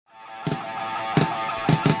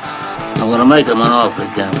I'm gonna make him an offer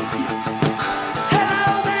again with you.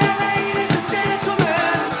 Hello there, ladies and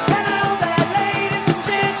gentlemen. Hello there, ladies and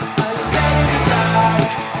gents. Are you ready to rock?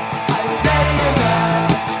 Are you ready to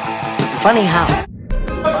rock? Funny how.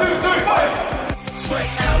 1, 2, 3, 5. Sweat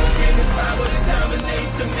hours in his power to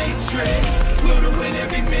dominate the matrix. Will to win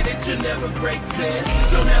every minute, you never break this.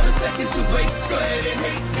 Don't have a second to waste, go ahead and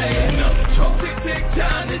hate this. Enough talk. Tick, tick,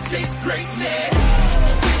 time to chase greatness.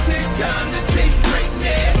 Tick, tick, time to chase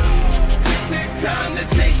greatness. Tick, tick, time to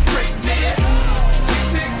chase greatness. Tick,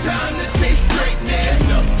 tick, time to chase greatness.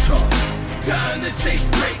 Enough talk. Time to chase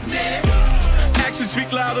greatness. Actions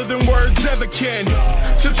speak louder than words ever can.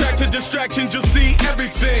 Subtract the distractions, you'll see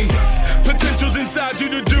everything. Potential's inside you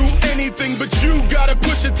to do anything, but you gotta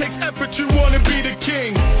push, it takes effort, you wanna be the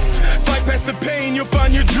king. Fight past the pain, you'll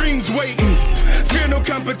find your dreams waiting. Fear no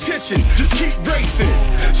competition, just keep racing.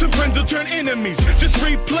 Some friends will turn enemies, just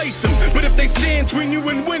replace them. But if they stand between you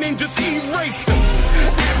and winning, just erase them.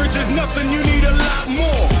 Average is nothing, you need a lot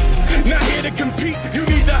more. Not here to compete, you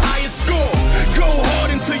need the highest score. Go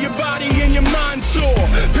hard until your body and your mind soar.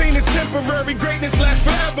 Pain is temporary, greatness lasts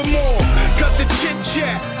forevermore. Cut the chit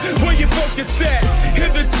chat, where your focus at? Hear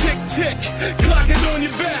the tick tick, clock is on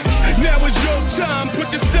your back. Now is your time,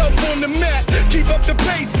 put yourself on the mat. Keep up the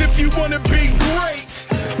pace if you wanna be great.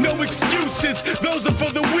 No excuses, those are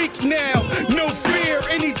for the weak now. No fear,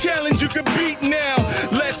 any challenge you can beat now.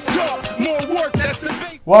 Let's talk, more work, that's the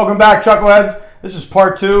base. Welcome back, Chuckleheads. This is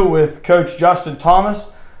part 2 with Coach Justin Thomas,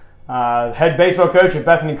 head baseball coach at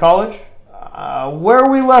Bethany College. Where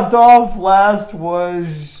we left off last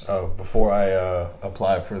was... before I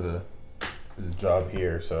applied for the job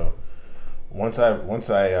here. So once I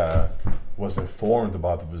was informed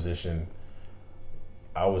about the position,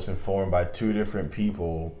 I was informed by 2 different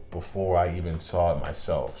people before I even saw it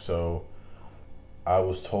myself. So I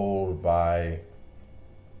was told by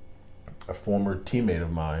a former teammate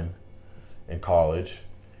of mine in college.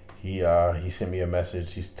 He sent me a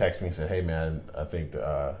message. He texted me and said, "Hey man, I think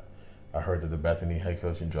I heard that the Bethany head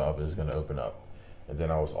coaching job is going to open up." And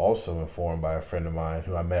then I was also informed by a friend of mine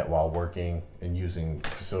who I met while working and using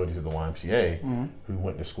facilities at the YMCA, who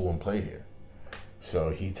went to school and played here. So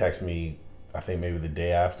he texted me, I think maybe the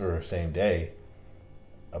day after or same day,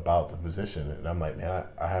 about the position, and I'm like, man,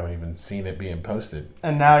 I haven't even seen it being posted.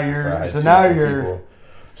 And now you're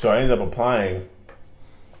So I ended up applying.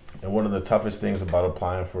 And one of the toughest things about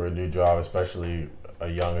applying for a new job, especially a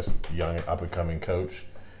young up-and-coming coach,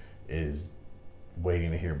 is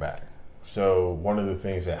waiting to hear back. So one of the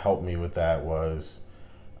things that helped me with that was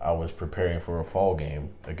I was preparing for a fall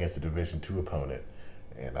game against a Division II opponent.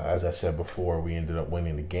 And as I said before, we ended up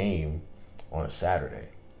winning the game on a Saturday.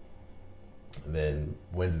 And then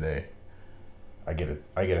Wednesday, I get a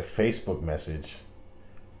Facebook message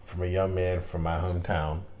from a young man from my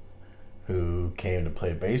hometown who came to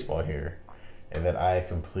play baseball here, and that I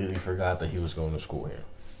completely forgot that he was going to school here.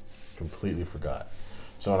 Completely forgot.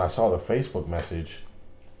 So when I saw the Facebook message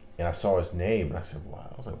and I saw his name, and I said, "Wow!"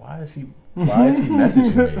 I was like, "Why is he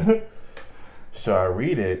messaging me?" So I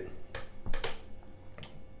read it,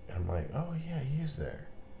 and I'm like, "Oh yeah, he is there."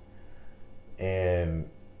 And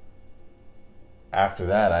after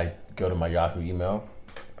that, I go to my Yahoo email,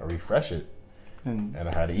 I refresh it, and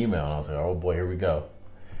I had an email, and I was like, "Oh boy, here we go."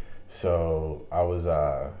 So I was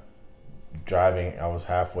driving. I was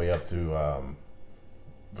halfway up to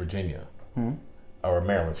Virginia, or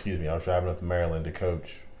Maryland. Excuse me. I was driving up to Maryland to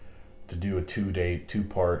coach, to do a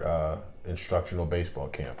 2-part instructional baseball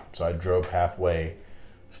camp. So I drove halfway,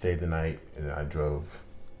 stayed the night, and then I drove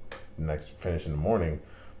finished in the morning.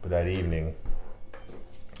 But that evening,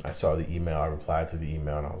 I saw the email. I replied to the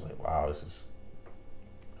email, and I was like, "Wow,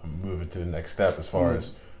 I'm moving to the next step as far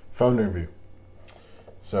as phone interview."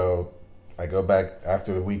 So I go back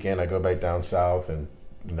after the weekend. I go back down south, and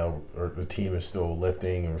the team is still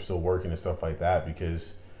lifting and we're still working and stuff like that,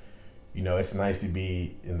 because it's nice to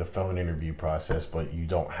be in the phone interview process, but you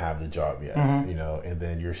don't have the job yet. And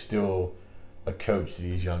then you're still a coach to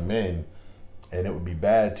these young men, and it would be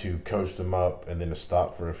bad to coach them up and then to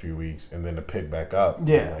stop for a few weeks and then to pick back up.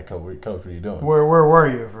 Yeah, like, Coach, what are you doing? Where were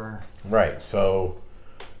you for? Right. So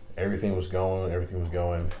everything was going.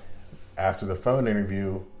 After the phone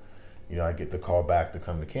interview, I get the call back to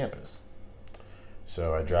come to campus.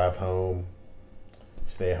 So I drive home,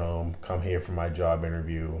 stay home, come here for my job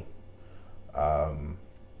interview. It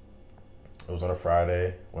was on a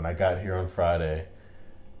Friday. When I got here on Friday,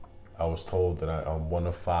 I was told that I'm one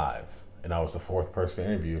of 5, and I was the 4th person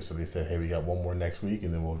to interview. So they said, "Hey, we got one more next week,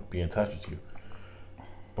 and then we'll be in touch with you."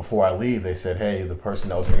 Before I leave, they said, "Hey, the person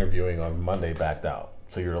that was interviewing on Monday backed out,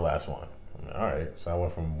 so you're the last one." I'm like, all right. So I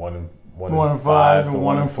went from one 1-5 to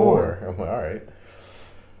 1-4. I'm like, all right.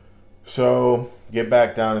 So get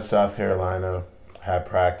back down to South Carolina, had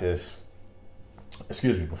practice.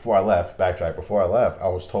 Excuse me, before I left, backtrack. Before I left, I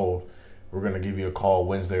was told we're going to give you a call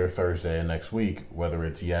Wednesday or Thursday of next week, whether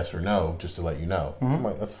it's yes or no, just to let you know. I'm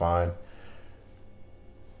like, that's fine.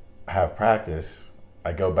 I have practice.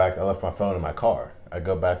 I go back. I left my phone in my car. I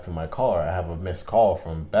go back to my car. I have a missed call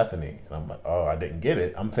from Bethany. And I'm like, oh, I didn't get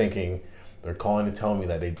it. I'm thinking they're calling to tell me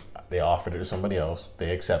that they offered it to somebody else.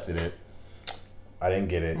 They accepted it. I didn't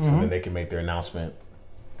get it. So then they can make their announcement.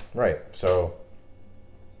 Right. So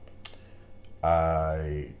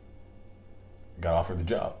I got offered the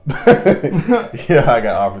job. Yeah, I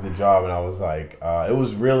got offered the job. And I was like, it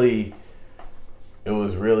was really,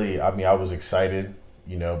 I mean, I was excited,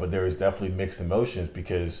 you know, but there was definitely mixed emotions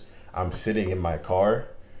because I'm sitting in my car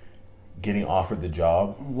getting offered the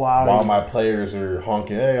job while my players are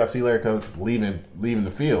honking, hey, I'll see you later, coach, leaving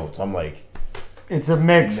the field. So I'm like, it's a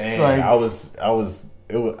mix. Man, like,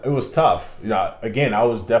 it was tough. You know, again, I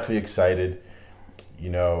was definitely excited, you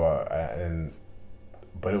know,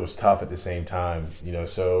 but it was tough at the same time, you know.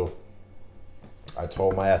 So I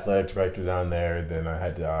told my athletic director down there, then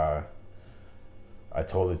I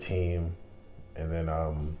told the team, and then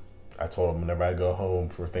I told them whenever I go home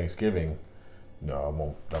for Thanksgiving, no, I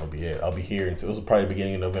won't. That'll be it. I'll be here until it was probably the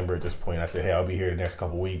beginning of November at this point. I said, hey, I'll be here the next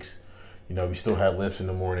couple weeks. You know, we still had lifts in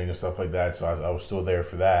the morning and stuff like that, so I was still there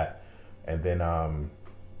for that. And then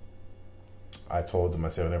I told them, I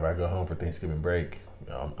said, whenever I go home for Thanksgiving break,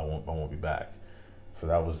 you know, I won't be back. So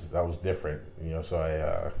that was different, you know. So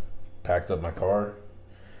I packed up my car,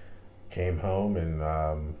 came home, and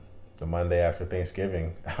the Monday after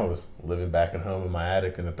Thanksgiving, I was living back at home in my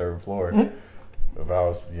attic in the third floor. But I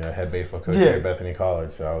was, you know, head baseball coach here at Bethany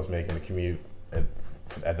College, so I was making the commute.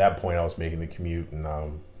 At that point, I was making the commute, and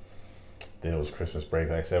then it was Christmas break.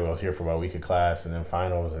 Like I said, I was here for about a week of class, and then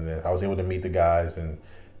finals, and then I was able to meet the guys and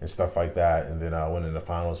stuff like that. And then I went into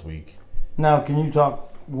finals week. Now, can you talk?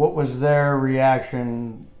 What was their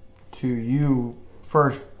reaction to you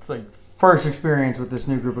first experience with this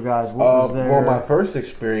new group of guys? What was their... Well, my first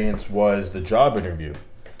experience was the job interview,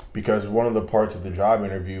 because one of the parts of the job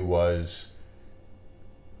interview was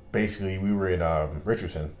basically we were in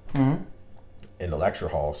Richardson in the lecture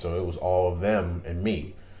hall, so it was all of them and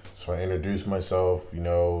me. So I introduced myself, you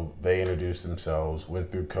know, they introduced themselves,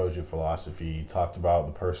 went through coaching philosophy, talked about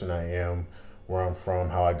the person I am, where I'm from,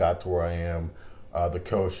 how I got to where I am, the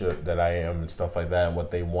coach that I am and stuff like that, and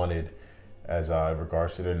what they wanted as in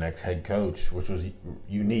regards to their next head coach, which was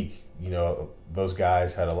unique. You know, those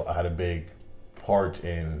guys had a big part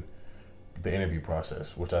in the interview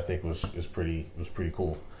process, which I think was pretty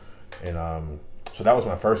cool. And so that was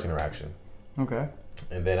my first interaction. Okay.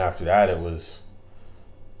 And then after that, it was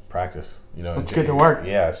practice. You know, let's get to work.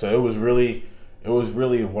 Yeah. So it was really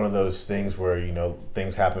one of those things where, you know,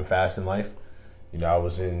 things happen fast in life. You know, I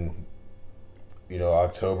was in, you know,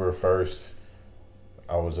 October 1st,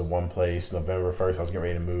 I was in one place. November 1st, I was getting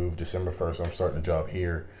ready to move. December 1st, I'm starting a job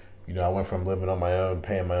here. You know, I went from living on my own,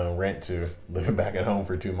 paying my own rent, to living back at home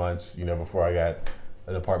for 2 months, you know, before I got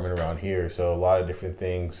an apartment around here. So a lot of different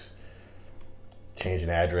things, changing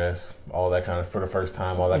address, all that kind of, for the first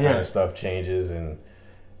time, all that kind of stuff changes. And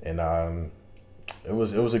it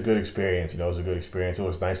was a good experience. You know, it was a good experience. It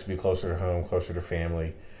was nice to be closer to home, closer to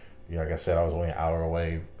family. You know, like I said, I was only an hour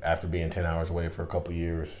away after being 10 hours away for a couple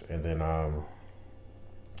years. And then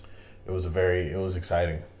it was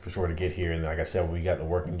exciting for sure to get here. And like I said, when we got to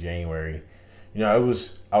work in January, you know, I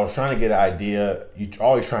was trying to get an idea. You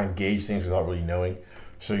always try and gauge things without really knowing.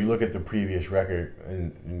 So you look at the previous record,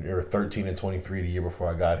 and they were 13-23 the year before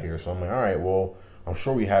I got here. So I'm like, all right, well, I'm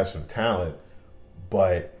sure we have some talent,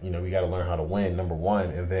 but, you know, we got to learn how to win, number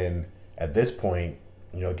one. And then at this point,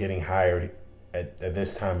 you know, getting hired at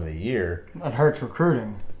this time of the year, that hurts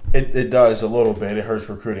recruiting. It does a little bit. It hurts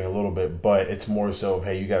recruiting a little bit, but it's more so of,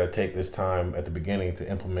 hey, you got to take this time at the beginning to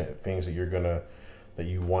implement things that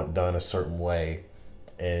you want done a certain way,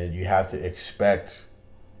 and you have to expect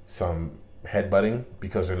some headbutting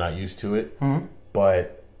because they're not used to it.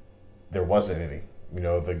 But there wasn't any. You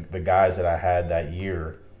know, the guys that I had that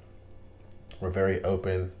year were very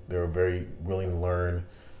open. They were very willing to learn.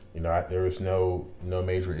 You know, there was no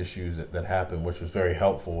major issues that happened, which was very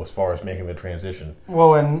helpful as far as making the transition.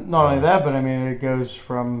 Well, and not only that, but I mean, it goes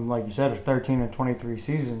from, like you said, a 13-23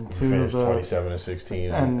 season to finish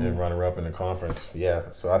 27-16 and runner-up in the conference.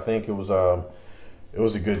 Yeah, so I think it was a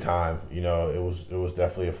good time. You know, it was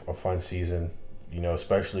definitely a fun season. You know,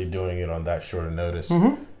 especially doing it on that short a notice.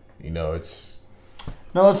 You know, it's.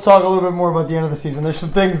 Now let's talk a little bit more about the end of the season. There's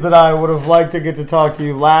some things that I would have liked to get to talk to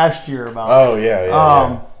you last year about. Oh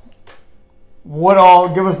yeah. what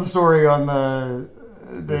all? Give us the story on the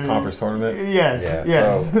conference tournament. Yes, Yeah,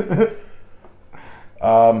 yes.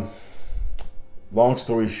 So, long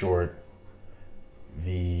story short,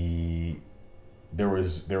 there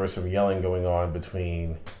was some yelling going on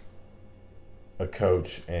between a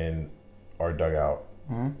coach and our dugout,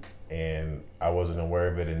 and I wasn't aware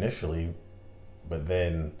of it initially, but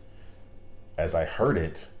then as I heard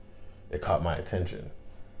it, it caught my attention,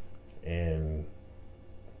 and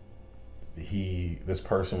this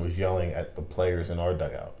person was yelling at the players in our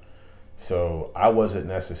dugout. So I wasn't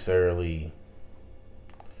going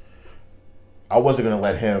to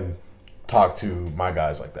let him talk to my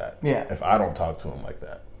guys like that. Yeah. If I don't talk to him like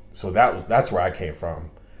that. So that's where I came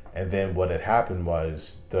from. And then what had happened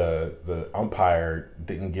was the umpire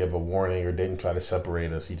didn't give a warning or didn't try to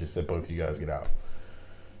separate us. He just said, both of you guys get out.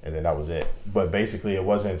 And then that was it. But basically it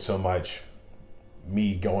wasn't so much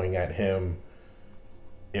me going at him.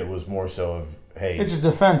 It was more so of, hey, It's a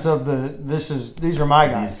defense of these are my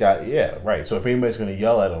guys. these guys, yeah, right. So if anybody's going to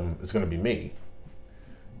yell at him, it's going to be me.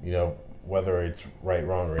 You know, whether it's right,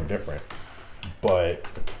 wrong, or indifferent. But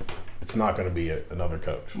it's not going to be another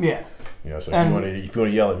coach. Yeah. You know, so if you want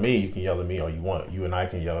to yell at me, you can yell at me all you want. You and I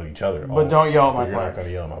can yell at each other. But don't yell at my You're players. not going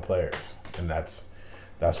to yell at my players, and that's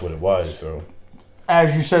what it was. So,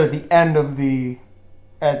 as you said at the end of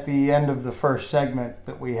the first segment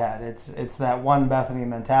that we had, it's that one Bethany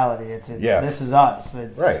mentality. It's This is us.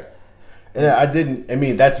 It's right.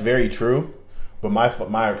 And that's very true. But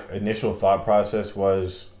my initial thought process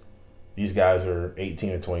was, these guys are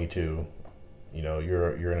 18 to 22. You know,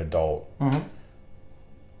 you're an adult. Mm-hmm.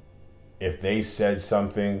 If they said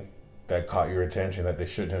something that caught your attention that they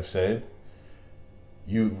shouldn't have said,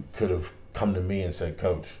 you could have come to me and said,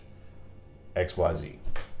 Coach, XYZ.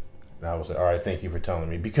 And I was like, all right, thank you for telling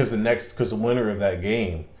me. Because the winner of that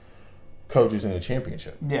game coaches in the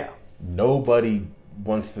championship. Yeah. Nobody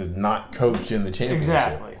wants to not coach in the championship.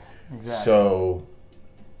 Exactly. So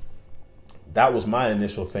that was my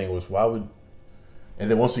initial thing, was and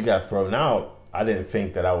then once we got thrown out, I didn't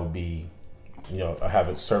think that I would be, have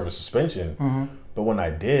a service suspension. Mm-hmm. But when I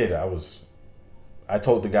did, I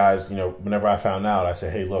told the guys, whenever I found out, I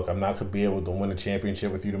said, hey, look, I'm not going to be able to win a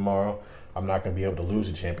championship with you tomorrow. I'm not going to be able to lose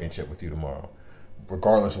a championship with you tomorrow.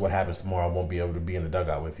 Regardless of what happens tomorrow, I won't be able to be in the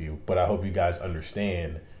dugout with you. But I hope you guys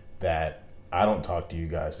understand that I don't talk to you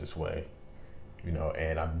guys this way.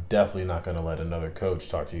 And I'm definitely not going to let another coach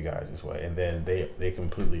talk to you guys this way. And then they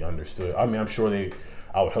completely understood. I mean, I'm sure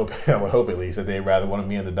I would hope at least that they'd rather want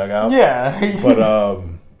me in the dugout. Yeah. But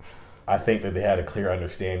I think that they had a clear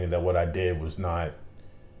understanding that what I did was not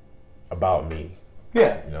about me.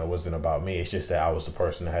 Yeah. It wasn't about me. It's just that I was the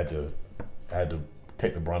person that had to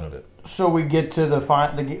take the brunt of it. So we get to the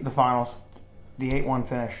finals, the 8-1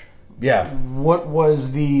 finish. Yeah. What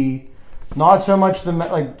was not so much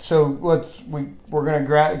we're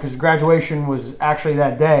gonna because graduation was actually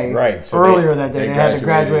that day, right? So earlier that day, they had to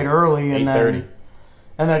graduate early, and 8:30.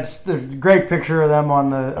 And there's a great picture of them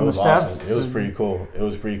on the steps. Awesome. It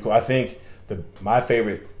was pretty cool. I think my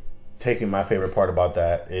favorite part about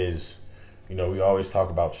that is, we always talk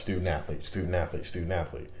about student athlete.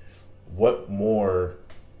 What more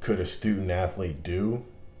could a student athlete do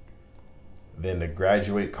than to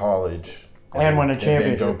graduate college and win a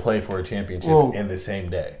championship, and then go play for a championship in the same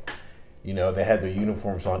day? They had their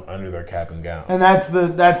uniforms on under their cap and gown, and that's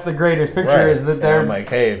the greatest picture, right? Is that they're I'm like,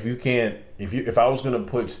 hey, if I was going to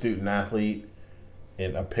put student athlete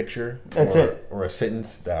in a picture, or a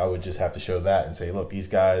sentence, that I would just have to show that and say, look, these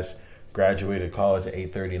guys graduated college at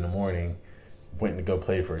 8:30 in the morning, went to go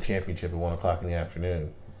play for a championship at 1:00 in the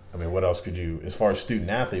afternoon. I mean, what else could you, as far as student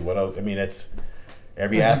athlete? What else? I mean,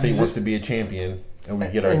 every athlete wants to be a champion, and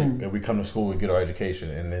we come to school, we get our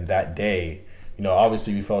education, and then that day,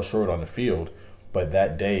 obviously we fell short on the field, but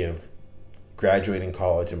that day of graduating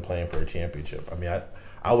college and playing for a championship, I mean,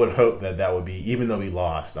 I would hope that would be, even though we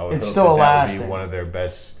lost, I would hope that would be one of their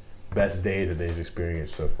best days that they've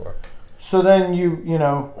experienced so far. So then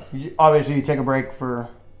obviously you take a break for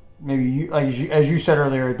maybe as you said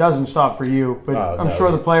earlier, it doesn't stop for you, but I'm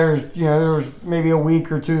sure the players, there was maybe a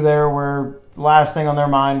week or two there where last thing on their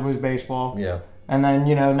mind was baseball. Yeah. And then,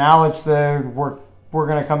 now it's we're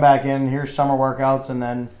going to come back in, here's summer workouts, and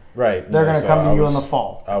then right. they're going to come to you in the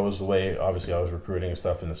fall. I was away, obviously I was recruiting and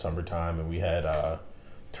stuff in the summertime, and we had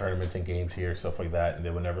tournaments and games here, stuff like that. And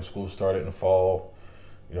then whenever school started in the fall,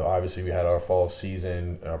 obviously we had our fall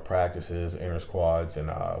season, our practices, inter squads,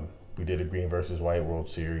 and we did a Green versus White World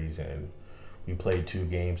Series, and we played 2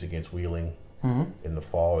 games against Wheeling in the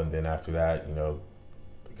fall. And then after that, the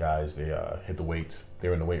guys, they hit the weights. They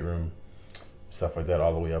were in the weight room, stuff like that,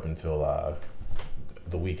 all the way up until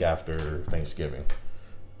the week after Thanksgiving,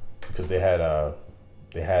 because they had a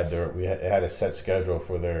set schedule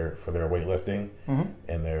for their weightlifting,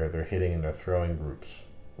 and their hitting and their throwing groups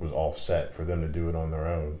was all set for them to do it on their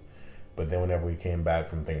own. But then whenever we came back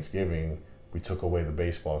from Thanksgiving, we took away the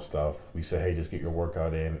baseball stuff. We said, hey, just get your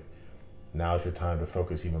workout in. Now's your time to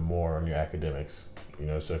focus even more on your academics.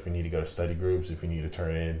 So if you need to go to study groups, if you need to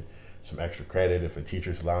turn in some extra credit, if a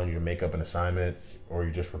teacher's allowing you to make up an assignment, or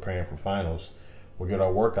you're just preparing for finals, we'll get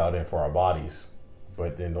our workout in for our bodies.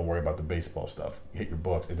 But then don't worry about the baseball stuff. Hit your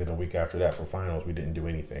books. And then a week after that for finals, we didn't do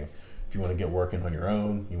anything. If you want to get working on your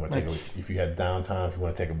own, you want to if you had downtime, if you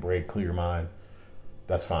want to take a break, clear your mind,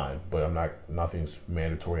 that's fine. But nothing's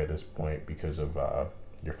mandatory at this point because of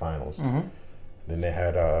your finals. Then they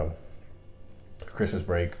had Christmas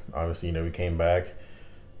break. Obviously, we came back,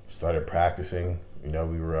 started practicing.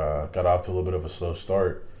 We were got off to a little bit of a slow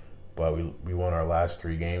start, but we won our last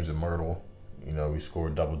 3 games in Myrtle. We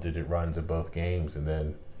scored double-digit runs in both games, and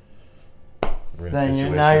then we're in a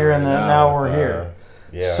situation now we're here.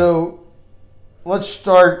 Yeah. So let's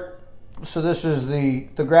start. So this is the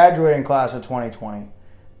graduating class of 2020.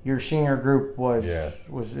 Your senior group was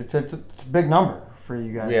it's a big number for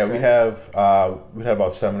you guys. Yeah, we had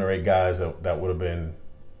about 7 or 8 guys that would have been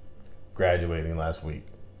graduating last week.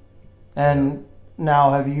 And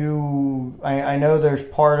now, have you? I know there's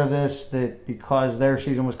part of this that because their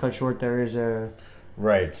season was cut short, there is a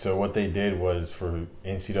right. So what they did was for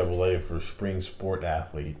NCAA for spring sport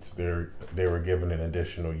athletes, they were given an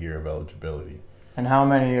additional year of eligibility. And how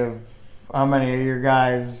many of your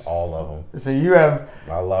guys? All of them. So you have.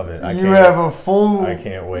 I love it. I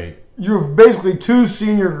can't wait. You have basically 2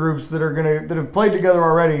 senior groups that have played together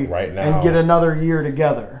already right now and get another year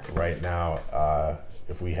together. Right now,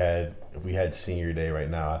 if we had senior day right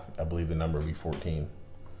now, I believe the number would be 14.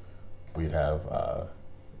 We'd have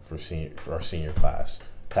for our senior class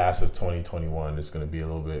of 2021. It's going to be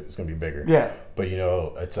it's going to be bigger. Yeah. But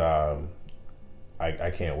it's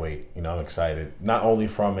I can't wait. I'm excited, not only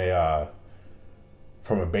from a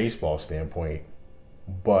baseball standpoint,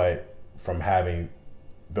 but from having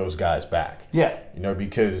those guys back. Yeah.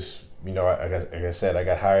 Because like I said, I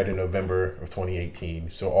got hired in November of 2018.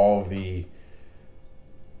 So all of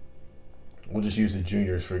we'll just use the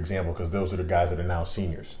juniors for example, because those are the guys that are now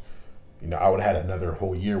seniors. I would have had another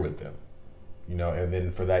whole year with them. And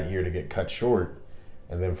then for that year to get cut short,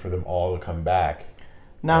 and then for them all to come back.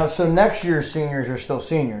 Now, so next year's seniors are still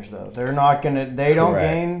seniors, though. They're not gonna. They don't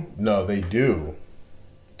gain. No, they do.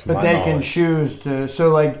 But they can choose to.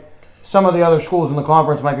 So, like some of the other schools in the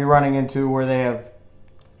conference might be running into where they have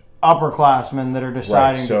upperclassmen that are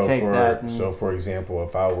deciding to take that. So, for example,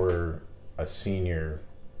 if I were a senior.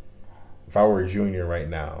 If I were a junior right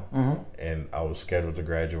now and I was scheduled to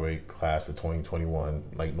graduate class of 2021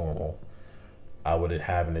 like normal, I would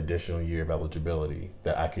have an additional year of eligibility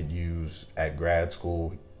that I could use at grad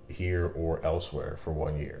school here or elsewhere for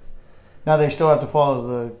 1 year. Now they still have to follow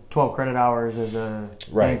the 12 credit hours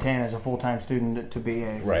maintain as a full-time student to be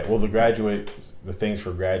a... Right. Well, the things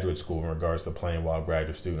for graduate school in regards to playing while a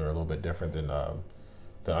graduate student are a little bit different than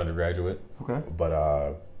the undergraduate. Okay.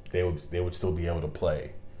 But they would still be able to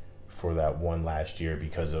play for that one last year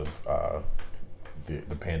because of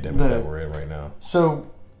the pandemic that we're in right now. So,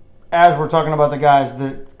 as we're talking about the guys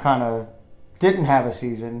that kind of didn't have a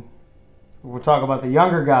season, we'll talk about the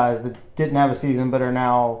younger guys that didn't have a season but are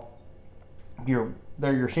now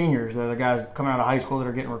they're your seniors. They're the guys coming out of high school that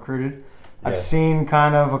are getting recruited. Yeah. I've seen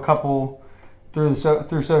kind of a couple through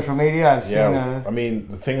social media. I mean,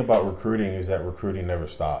 the thing about recruiting is that recruiting never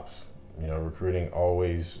stops. Recruiting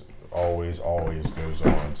always goes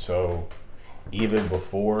on. So even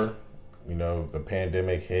before, the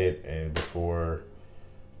pandemic hit and before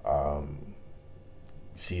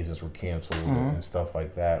seasons were canceled and stuff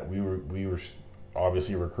like that, we were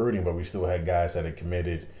obviously recruiting, but we still had guys that had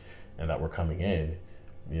committed and that were coming in.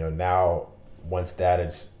 Now once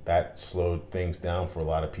that slowed things down for a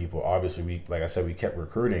lot of people. Obviously, we kept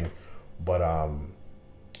recruiting, but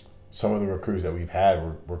some of the recruits that we've had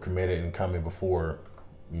were committed and coming before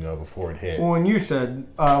it hit. Well, when you said,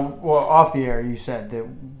 off the air, you said that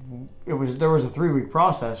there was a 3-week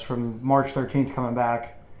process from March 13th coming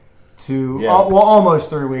back to almost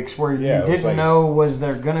 3 weeks where you didn't know was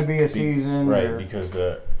there going to be a season, right? Because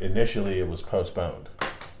initially it was postponed,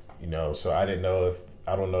 so I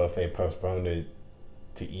don't know if they postponed it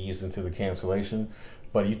to ease into the cancellation,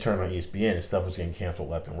 but you turn on ESPN and stuff was getting canceled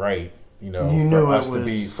left and right.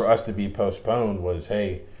 For us to be postponed was,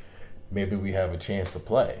 hey, maybe we have a chance to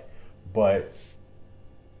play. But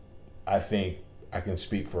I think I can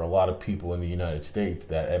speak for a lot of people in the United States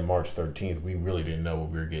that at March 13th, we really didn't know what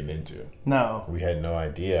we were getting into. No. We had no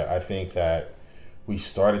idea. I think that we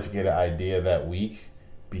started to get an idea that week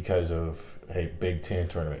because of, hey, Big Ten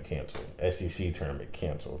tournament canceled, SEC tournament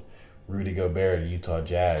canceled, Rudy Gobert, the Utah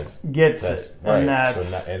Jazz gets it. Right. And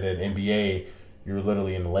that's... So and then NBA, you're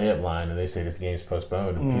literally in the layup line and they say this game's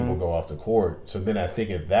postponed and people go off the court. So then I think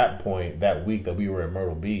at that point, that week that we were at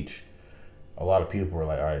Myrtle Beach, a lot of people were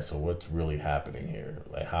like, all right, so what's really happening here?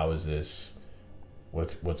 Like, how is this?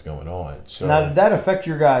 What's going on? So now, did that affect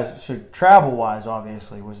your guys? So travel wise,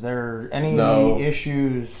 obviously, was there any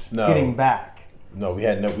issues getting back? No, we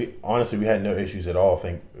had no. We had no issues at all.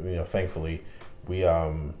 Thankfully, we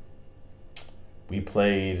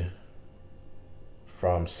played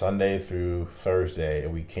from Sunday through Thursday,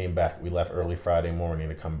 and we came back. We left early Friday morning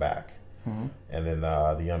to come back, and then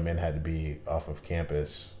the young men had to be off of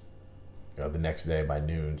campus, the next day by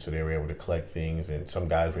noon, so they were able to collect things, and some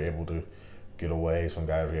guys were able to get away. Some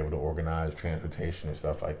guys were able to organize transportation and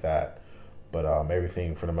stuff like that. But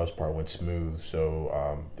everything, for the most part, went smooth.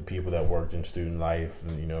 So the people that worked in student life,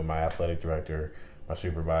 and, my athletic director, my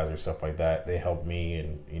supervisor, stuff like that, they helped me.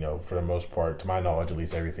 And, for the most part, to my knowledge, at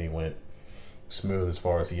least everything went smooth as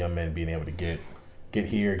far as the young men being able to get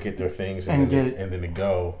here, get their things, and then to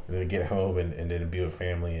go, and then to get home, and then to be with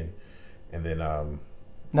family. And then...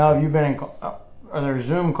 now, have you been in... Are there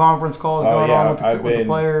Zoom conference calls going on with the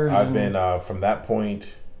players? I've been from that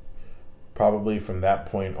point, probably from that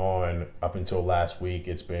point on up until last week.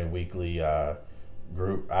 It's been weekly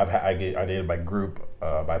group. I did it by group,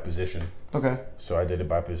 by position. Okay. So I did it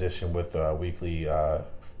by position with weekly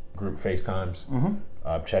group FaceTimes,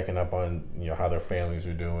 checking up on how their families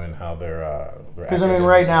are doing, how their because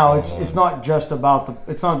right now it's not just about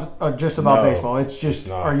baseball. It's just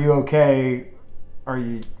are you okay? Are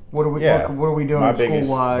you what are we doing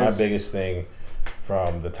school wise? My biggest thing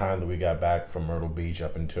from the time that we got back from Myrtle Beach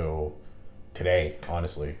up until today,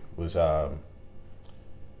 honestly, was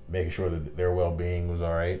making sure that their well-being was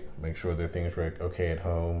all right, make sure their things were okay at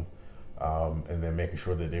home, and then making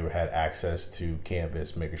sure that they had access to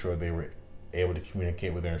campus, making sure they were able to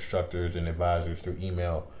communicate with their instructors and advisors through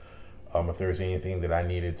email. If there was anything that I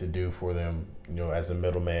needed to do for them, as a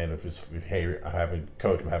middleman, if it's, hey, I'm having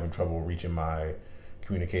trouble reaching my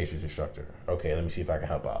communications instructor. Okay, let me see if I can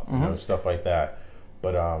help out. Stuff like that.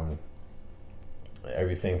 But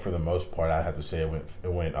everything for the most part, I have to say,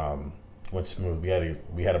 it went smooth.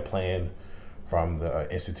 We had a plan from the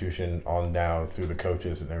institution on down through the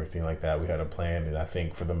coaches and everything like that. We had a plan, and I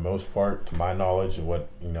think for the most part, to my knowledge and what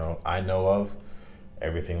I know of,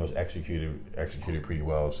 everything was executed pretty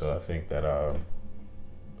well. So I think that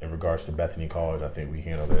in regards to Bethany College, I think we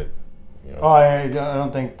handled it. I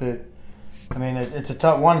don't think that. I mean, it's a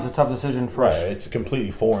tough decision for us. It's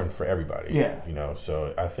completely foreign for everybody. Yeah.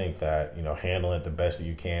 So I think that, handling it the best that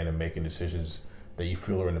you can and making decisions that you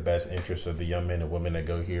feel are in the best interest of the young men and women that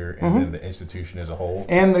go here and then the institution as a whole.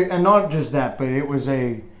 And not just that, but it was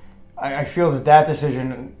I feel that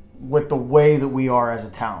decision with the way that we are as a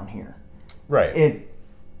town here. Right.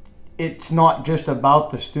 It's not just about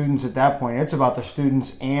the students at that point. It's about the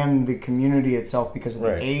students and the community itself because of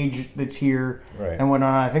the age that's here and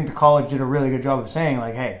whatnot. I think the college did a really good job of saying,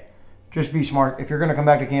 like, hey, just be smart. If you're going to come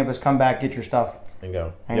back to campus, come back, get your stuff. And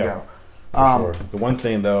go. Go. For sure. The one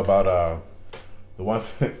thing, though, about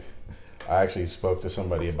I actually spoke to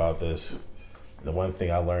somebody about this. The one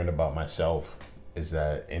thing I learned about myself is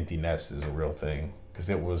that empty nest is a real thing. Because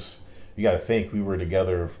you got to think, we were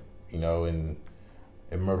together, in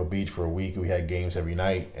Myrtle Beach for a week. We had games every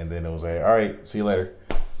night, and then it was like, all right, see you later.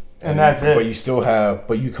 And that's it. But you still have,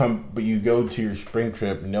 but you go to your spring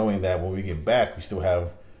trip knowing that when we get back,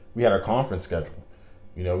 we had our conference schedule.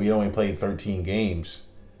 We only played 13 games,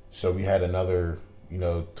 so we had another,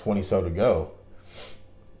 20 so to go.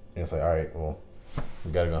 And it's like, all right, well,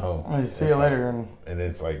 we got to go home. I'll see you later. And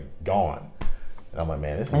it's like gone. And I'm like,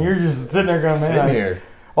 man, this is. And you're just sitting there going, man. Sitting here.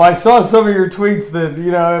 Well, I saw some of your tweets that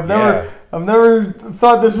I've never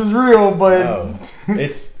thought this was real, but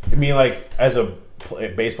as a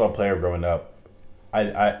baseball player growing up,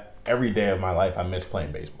 I every day of my life I miss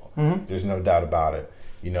playing baseball. There's no doubt about it,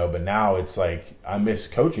 But now it's like I miss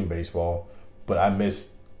coaching baseball, but I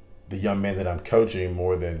miss the young men that I'm coaching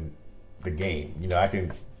more than the game.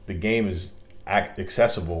 The game is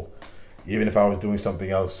accessible, even if I was doing something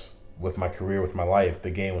else. With my career, with my life, the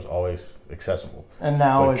game was always accessible. And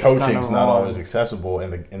now it's coaching's not always accessible,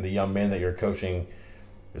 and the young men that you're coaching,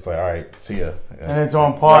 it's like, all right, see ya. And it's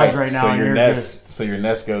on pause right now. So your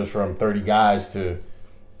nest goes from 30 guys to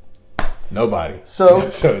nobody. So,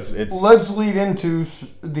 it's let's lead into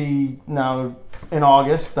now in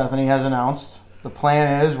August. Bethany has announced the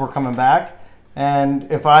plan is we're coming back.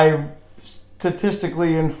 And if I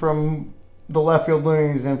statistically and from the left field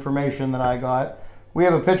loonies information that I got, we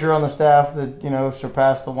have a pitcher on the staff that,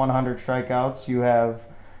 surpassed the 100 strikeouts. You have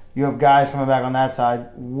guys coming back on that side.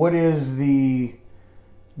 What is the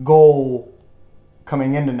goal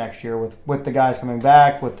coming into next year with the guys coming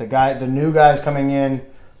back, with the new guys coming in?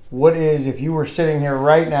 What is, if you were sitting here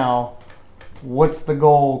right now, what's the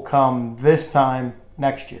goal come this time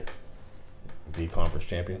next year? Be conference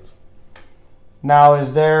champions. Now, I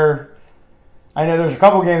know there's a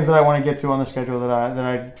couple games that I want to get to on the schedule that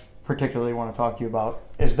I particularly want to talk to you about.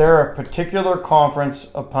 Is there a particular conference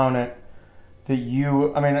opponent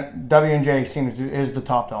that W&J is the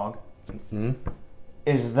top dog? Mm-hmm.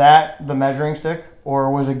 Is that the measuring stick,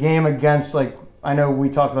 or was a game against, like, I know we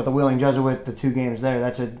talked about the Wheeling Jesuit, the 2 games there.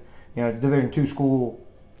 That's a Division II school.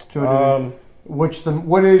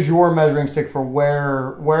 What is your measuring stick for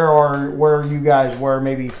where you guys were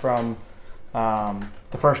maybe from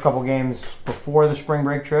the first couple games before the spring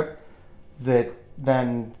break trip? That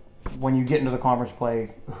then when you get into the conference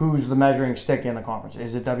play, who's the measuring stick in the conference?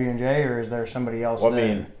 Is it W&J or is there somebody else? Well, I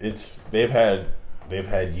mean, they've had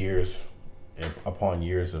years upon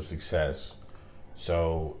years of success.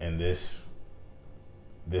 So in this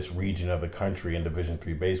region of the country in Division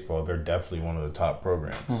III baseball, they're definitely one of the top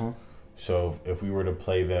programs. Mm-hmm. So if we were to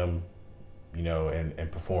play them,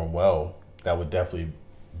 and perform well, that would definitely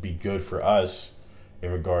be good for us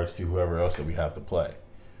in regards to whoever else that we have to play.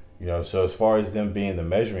 So as far as them being the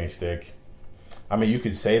measuring stick, I mean, you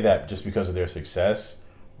could say that just because of their success,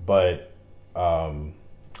 but I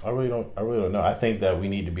really don't know. I think that we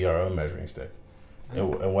need to be our own measuring stick.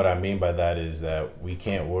 And what I mean by that is that we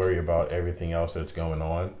can't worry about everything else that's going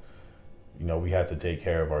on. We have to take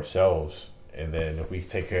care of ourselves. And then if we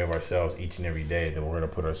take care of ourselves each and every day, then we're going to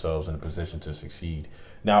put ourselves in a position to succeed.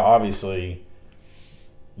 Now, obviously,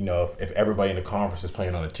 if everybody in the conference is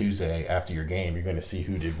playing on a Tuesday after your game, you're going to see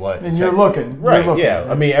who did what. And you're looking. Right, yeah.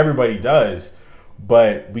 I mean, everybody does.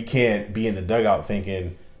 But we can't be in the dugout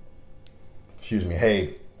thinking,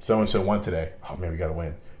 hey, so-and-so won today. Oh, man, we got to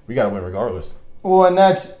win. We got to win regardless. Well, and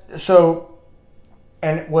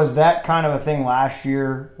was that kind of a thing last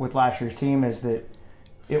year with last year's team, is that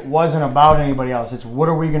it wasn't about anybody else. It's what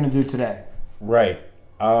are we going to do today? Right.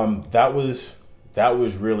 That was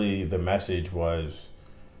really the message, was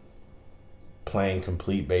playing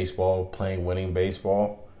complete baseball, playing winning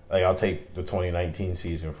baseball. Like, I'll take the 2019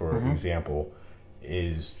 season for example,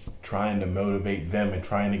 is trying to motivate them and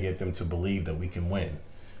trying to get them to believe that we can win.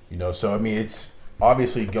 So I mean, it's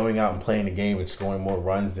obviously going out and playing the game and scoring more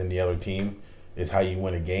runs than the other team is how you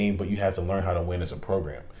win a game, but you have to learn how to win as a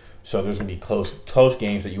program. So there's going to be close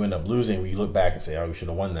games that you end up losing where you look back and say, oh, we should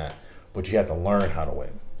have won that. But you have to learn how to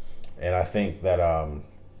win. And I think that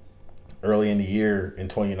early in the year in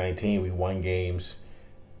 2019, we won games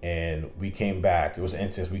and we came back. It was an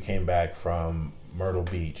instance we came back from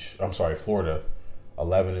Florida,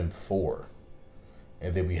 11-4.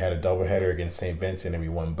 And then we had a doubleheader against St. Vincent and we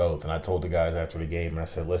won both. And I told the guys after the game, and I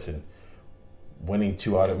said, listen,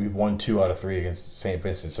 we've won 2 out of 3 against St.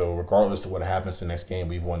 Vincent. So regardless of what happens the next game,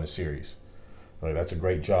 we've won the series. Like, that's a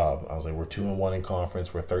great job. I was like, we're 2-1 in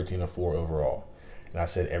conference. We're 13-4 overall. And I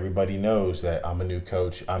said, everybody knows that I'm a new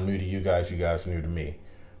coach. I'm new to you guys. You guys are new to me.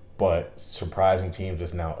 But surprising teams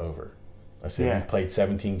is now over. I said, We've played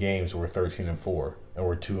 17 games. We're 13-4, and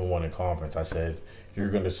we're 2-1 in conference. I said, you're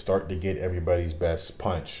going to start to get everybody's best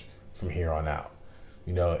punch from here on out.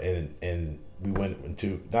 And we went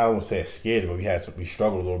into, not only say a skid, but we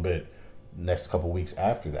struggled a little bit the next couple of weeks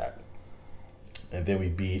after that. And then we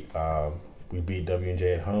beat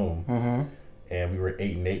W&J at home, and we were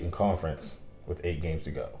 8-8 in conference with 8 games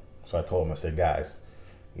to go. So I told them, I said, guys,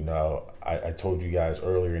 I told you guys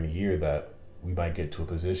earlier in the year that we might get to a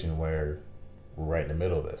position where we're right in the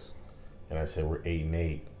middle of this. And I said, we're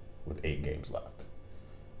 8-8 with 8 games left.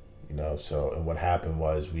 And what happened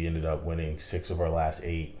was we ended up winning 6 of our last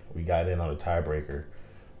 8. We got in on a tiebreaker,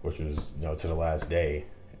 which was, to the last day.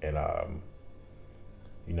 And,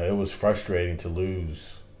 it was frustrating to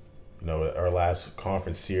lose. Our last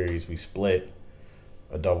conference series, we split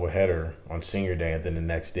a doubleheader on senior day, and then the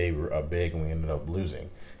next day we were up big and we ended up losing.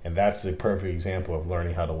 And that's the perfect example of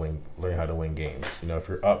learning how to win games. If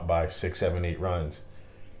you're up by 6, 7, 8 runs,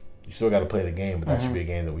 you still got to play the game, but that should be a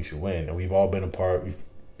game that we should win. And we've all been a part.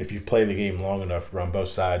 If you've played the game long enough, you're on both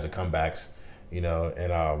sides of comebacks,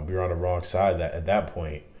 and we were on the wrong side at that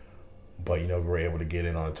point, but we were able to get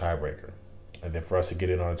in on a tiebreaker. And then for us to get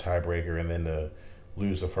in on a tiebreaker and then to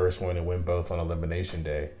lose the first one and win both on elimination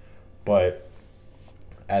day. But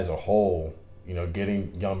as a whole,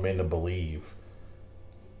 getting young men to believe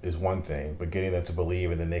is one thing, but getting them to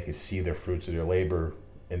believe, and then they can see their fruits of their labor.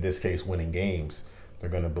 In this case, winning games, they're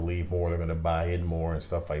going to believe more. They're going to buy in more and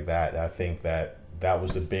stuff like that. And I think that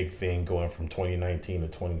was a big thing going from 2019 to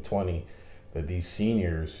 2020, that these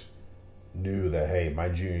seniors knew that, hey, my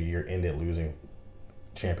junior year ended losing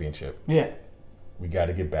championship. Yeah. We got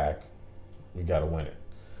to get back. We got to win it.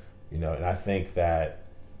 And I think that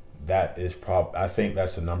is I think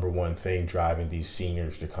that's the number one thing driving these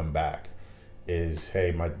seniors to come back is,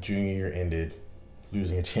 hey, my junior year ended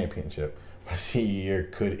losing a championship. My senior year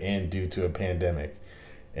could end due to a pandemic.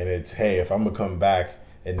 And it's, hey, if I'm going to come back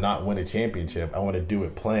and not win a championship, I want to do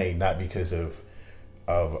it playing, not because of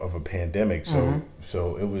a pandemic.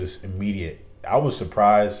 So it was immediate. I was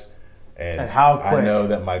surprised, and how quick. I know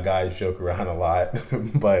that my guys joke around a lot,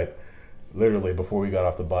 but literally before we got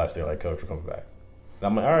off the bus, they're like, "Coach, we're coming back." And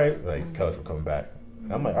I'm like, "All right," like, "Coach, we're coming back."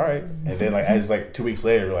 And I'm like, "All right." And then as 2 weeks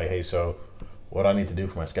later, they're like, "Hey, so what do I need to do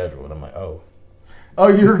for my schedule?" And I'm like, "Oh,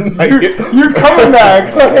 you're coming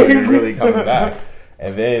back. You're really coming back."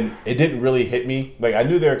 And then it didn't really hit me. Like, I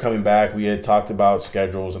knew they were coming back. We had talked about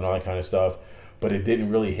schedules and all that kind of stuff, but it didn't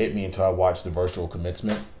really hit me until I watched the virtual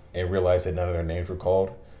commencement and realized that none of their names were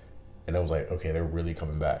called. And I was like, okay, they're really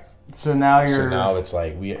coming back. So now it's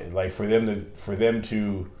like for them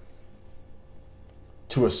to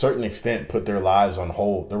a certain extent put their lives on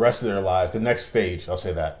hold, the rest of their lives, the next stage. I'll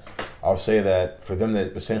say that for them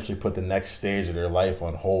to essentially put the next stage of their life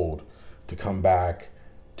on hold, to come back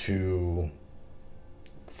to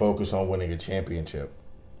focus on winning a championship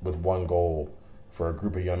with one goal, for a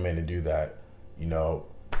group of young men to do that,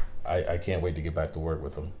 I can't wait to get back to work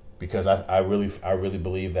with them, because I really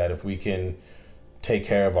believe that if we can take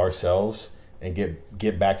care of ourselves and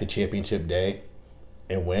get back to championship day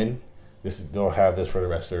and win, they'll have this for the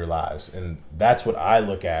rest of their lives. And that's what I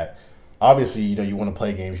look at. Obviously, you want to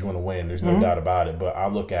play games, you want to win. There's no doubt about it. But I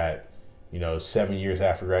look at, 7 years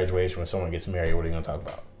after graduation, when someone gets married, what are you going to talk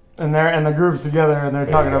about? And the group's together, and they're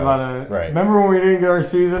talking about right. Remember when we didn't get our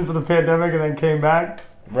season for the pandemic and then came back?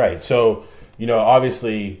 Right. So,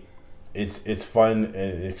 obviously, it's fun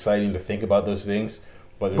and exciting to think about those things,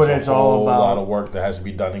 but there's a whole lot of work that has to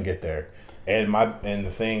be done to get there. And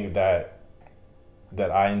the thing that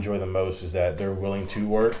I enjoy the most is that they're willing to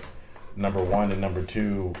work, number one, and number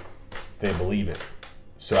two, they believe it.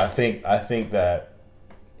 So I think that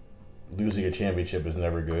losing a championship is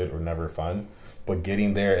never good or never fun, but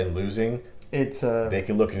getting there and losing, they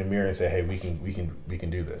can look in the mirror and say, "Hey, we can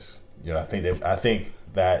do this." I think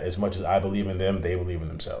that as much as I believe in them, they believe in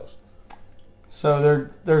themselves. So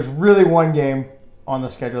there's really one game on the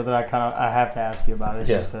schedule that I have to ask you about.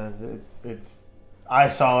 It's I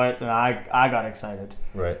saw it and I got excited.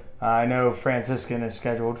 Right. I know Franciscan is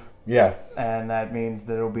scheduled. Yeah. And that means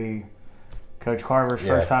that it'll be Coach Carver's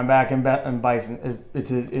first time back in Bison.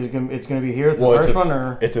 It's going to be here, the first one,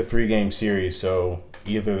 or it's a 3-game series, so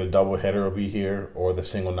either the doubleheader will be here or the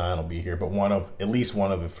single 9 will be here, but at least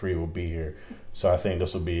one of the 3 will be here. So I think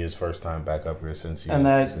this will be his first time back up here since he. And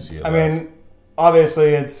mean, obviously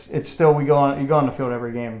it's still you go on the field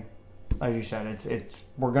every game, as you said.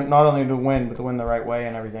 We're going not only to win, but to win the right way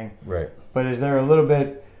and everything. Right. But is there a little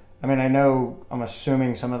bit? I mean, I'm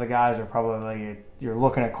assuming some of the guys are probably, you're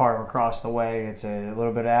looking at Carver across the way. It's a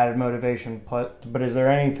little bit of added motivation. But is there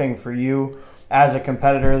anything for you as a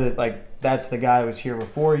competitor that, that's the guy who was here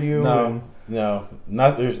before you? No.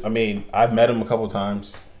 Not there's. I mean, I've met him a couple of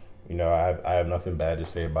times. I have nothing bad to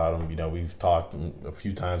say about him. We've talked a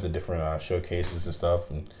few times at different showcases and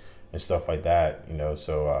stuff and stuff like that.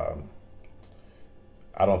 So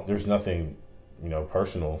I don't. There's nothing,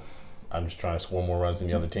 personal. I'm just trying to score more runs than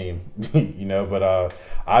the other team, But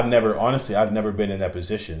I've never been in that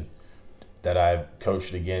position that I've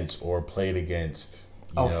coached against or played against,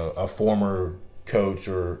 a former coach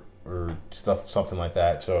or something like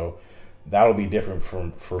that. So that'll be different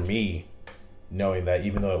for me, knowing that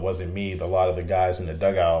even though it wasn't me, a lot of the guys in the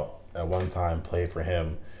dugout at one time played for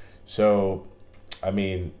him. So, I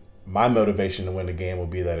mean, my motivation to win the game will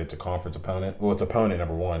be that it's a conference opponent. Well, it's opponent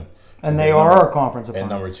number one. And they are our conference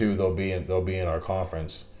opponent. And number two, they'll be in our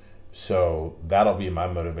conference. So that'll be my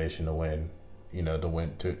motivation to win,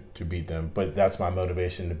 to beat them. But that's my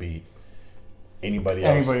motivation to beat anybody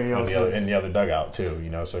else in the other dugout too.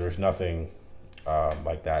 So there's nothing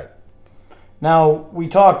like that. Now we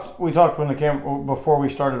talked when the camera before we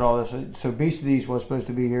started all this. So Beast of the East was supposed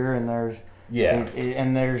to be here, and there's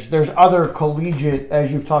other collegiate,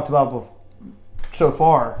 as you've talked about so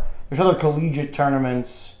far. There's other collegiate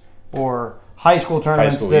tournaments or high school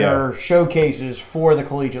tournaments are showcases for the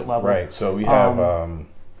collegiate level. Right. So we have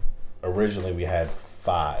originally we had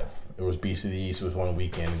 5. It was Beast of the East was one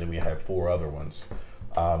weekend, and then we had 4 other ones.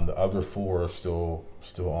 The other 4 are still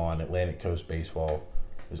on. Atlantic Coast Baseball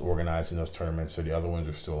is organizing those tournaments, so the other ones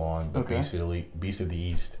are still on. But Beast of the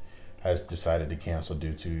East has decided to cancel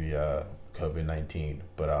due to the COVID-19.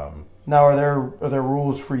 But now, are there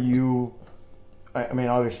rules for you? I mean,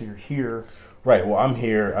 obviously you're here. Right. Well, I'm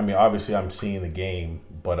here. I mean, obviously I'm seeing the game,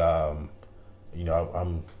 but I'm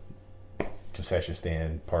concession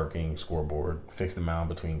stand, parking, scoreboard, fix the mound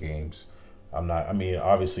between games. I'm not. I mean,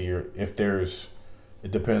 obviously it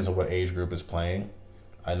depends on what age group is playing.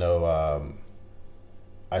 I know.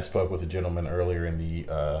 I spoke with a gentleman earlier in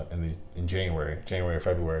January or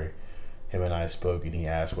February. Him and I spoke, and he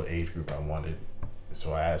asked what age group I wanted.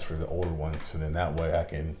 So I asked for the older one, so then that way I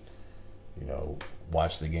can,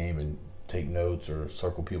 watch the game and take notes or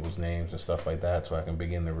circle people's names and stuff like that, so I can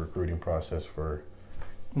begin the recruiting process for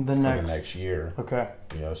the next year. Okay.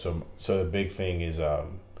 So the big thing is, I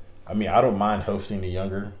mean, I don't mind hosting the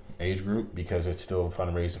younger age group because it's still a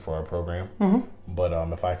fundraiser for our program. Mm-hmm. But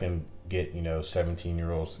if I can get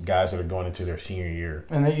 17-year-olds, guys that are going into their senior year,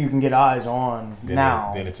 and that you can get eyes on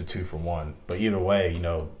then it's a 2-for-1. But either way,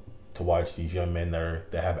 to watch these young men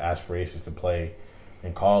that have aspirations to play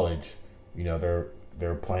in college,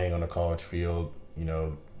 they're playing on a college field.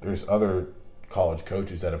 There's other college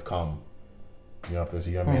coaches that have come. If there's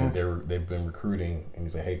a young man that they've been recruiting and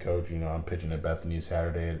he's like, hey, coach, I'm pitching at Bethany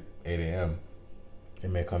Saturday at 8 a.m. They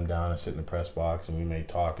may come down and sit in the press box and we may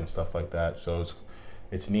talk and stuff like that. So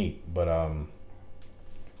it's neat, but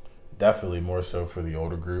definitely more so for the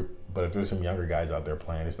older group. But if there's some younger guys out there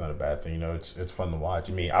playing, it's not a bad thing. It's fun to watch.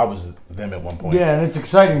 I mean, I was them at one point. Yeah, and it's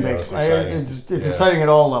exciting baseball. It's exciting at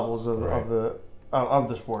all levels of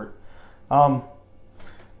the sport.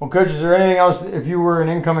 Well, Coach, is there anything else, if you were an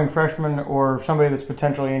incoming freshman or somebody that's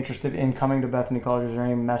potentially interested in coming to Bethany College, is there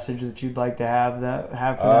any message that you'd like to have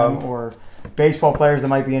for them, or baseball players that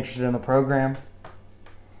might be interested in the program?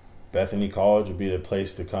 Bethany College would be the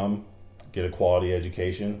place to come, get a quality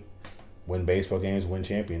education, win baseball games, win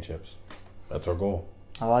championships. That's our goal.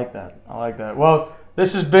 I like that. Well,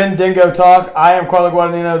 this has been Dingo Talk. I am Carlo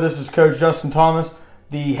Guadagnino. This is Coach Justin Thomas,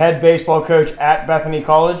 the head baseball coach at Bethany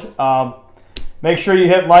College. Make sure you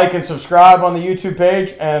hit like and subscribe on the YouTube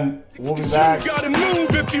page, and we'll be back. You gotta move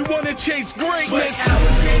if you want to chase greatness.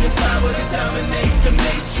 Dominate the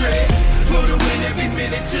matrix. Put a win every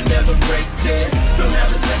minute, you never break this. Don't have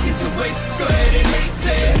a second to waste, go ahead and hate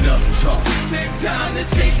this. Enough talk. Tick time to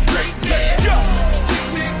chase greatness.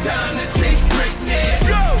 Tick time to chase greatness.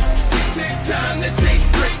 Tick time to chase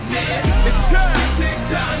greatness. It's time. Tick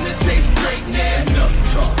time to chase greatness. Enough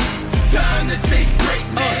talk. Time to chase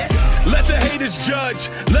greatness. Let the haters judge,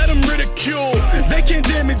 let them ridicule. They can't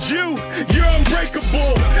damage you, you're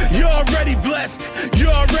unbreakable. You're already blessed,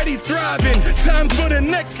 you're already thriving. Time for the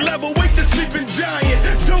next level, wake the sleeping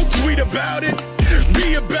giant. Don't tweet about it,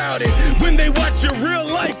 be about it. When they watch your real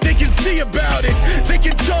life, they can see about it. They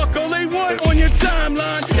can talk all they want on your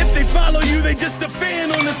timeline. If they follow you, they just a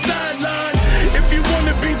fan on the sideline. If you want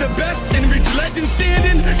to be the best and reach legend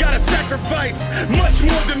standing, gotta sacrifice, much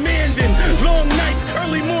more demanding. Long nights,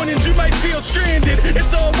 early mornings, you might feel stranded.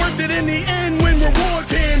 It's all worth it in the end when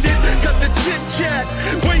rewards handed. Cut the chit chat,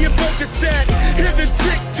 where your focus at? Hear the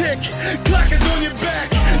tick tick, clock is on your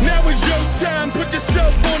back. Now is your time, put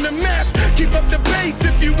yourself on the map. Keep up the pace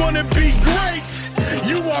if you wanna be great.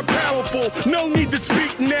 You are powerful, no need to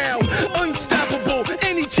speak now. Unstoppable,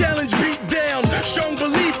 any challenge beat down. Strong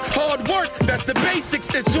belief, hard work, that's the basics.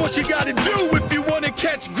 That's what you gotta do if you wanna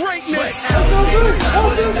catch greatness.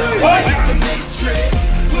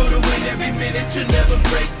 Will to win every minute, you never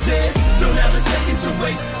break this. Don't have a second to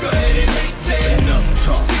waste, go ahead and hate this. Enough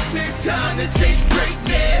talk. Tick time to chase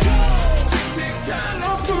greatness. Tick time.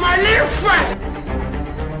 For my little friend.